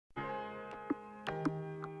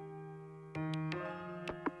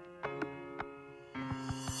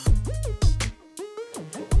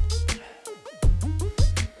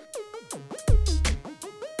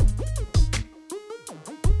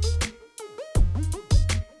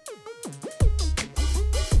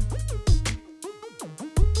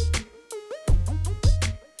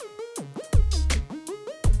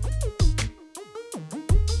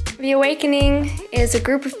The Awakening is a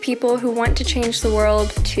group of people who want to change the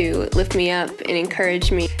world to lift me up and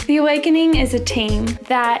encourage me. The Awakening is a team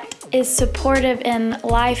that is supportive in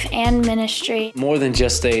life and ministry. More than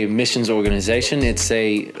just a missions organization, it's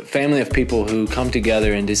a family of people who come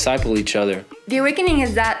together and disciple each other. The Awakening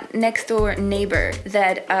is that next door neighbor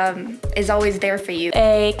that is always there for you.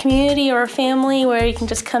 A community or a family where you can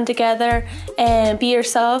just come together and be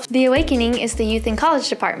yourself. The Awakening is the youth and college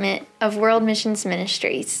department of World Missions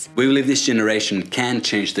Ministries. We believe this generation can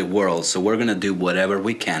change the world, so we're going to do whatever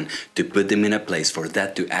we can to put them in a place for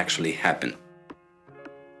that to actually happen.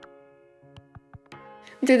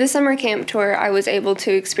 Through the summer camp tour, I was able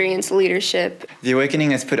to experience leadership. The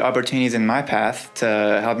Awakening has put opportunities in my path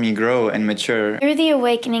to help me grow and mature. Through The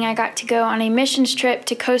Awakening, I got to go on a missions trip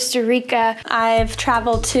to Costa Rica. I've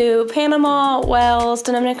traveled to Panama, Wales,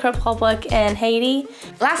 Dominican Republic, and Haiti.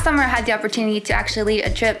 Last summer I had the opportunity to actually lead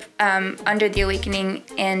a trip under The Awakening,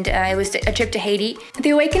 and it was a trip to Haiti.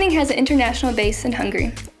 The Awakening has an international base in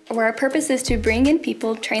Hungary, where our purpose is to bring in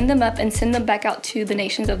people, train them up, and send them back out to the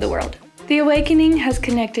nations of the world. The Awakening has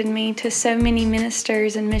connected me to so many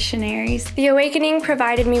ministers and missionaries. The Awakening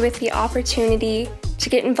provided me with the opportunity to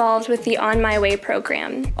get involved with the On My Way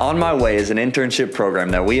program. On My Way is an internship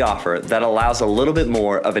program that we offer that allows a little bit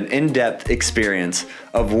more of an in-depth experience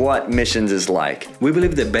of what missions is like. We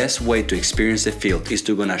believe the best way to experience the field is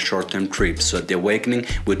to go on a short-term trip, so at The Awakening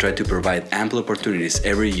we try to provide ample opportunities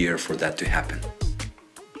every year for that to happen.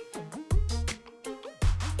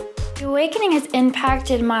 The Awakening has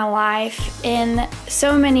impacted my life in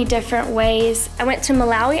so many different ways. I went to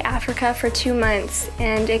Malawi, Africa for 2 months,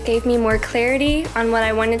 and it gave me more clarity on what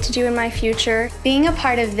I wanted to do in my future. Being a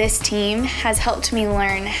part of this team has helped me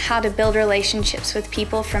learn how to build relationships with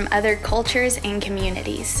people from other cultures and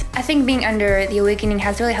communities. I think being under The Awakening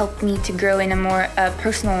has really helped me to grow in a more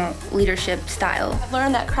personal leadership style. I've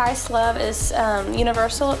learned that Christ's love is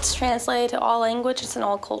universal. It's translated to all languages and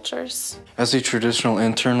all cultures. As a traditional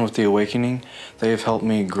intern with The Awakening, they have helped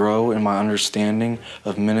me grow in my understanding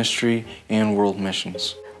of ministry and world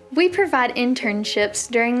missions. We provide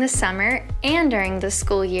internships during the summer and during the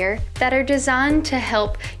school year that are designed to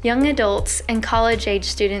help young adults and college-age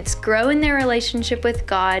students grow in their relationship with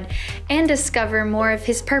God and discover more of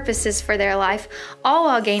His purposes for their life, all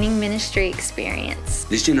while gaining ministry experience.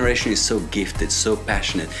 This generation is so gifted, so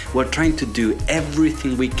passionate. We're trying to do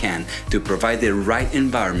everything we can to provide the right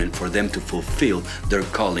environment for them to fulfill their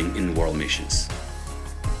calling in world missions.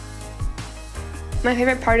 My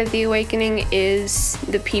favorite part of The Awakening is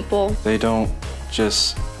the people. They don't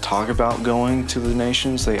just talk about going to the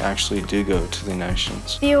nations, they actually do go to the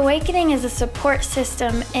nations. The Awakening is a support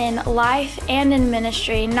system in life and in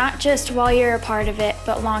ministry, not just while you're a part of it,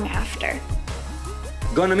 but long after.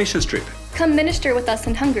 Go on a missions trip. Come minister with us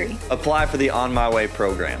in Hungary. Apply for the On My Way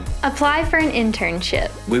program. Apply for an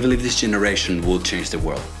internship. We believe this generation will change the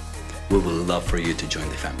world. We would love for you to join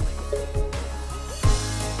the family.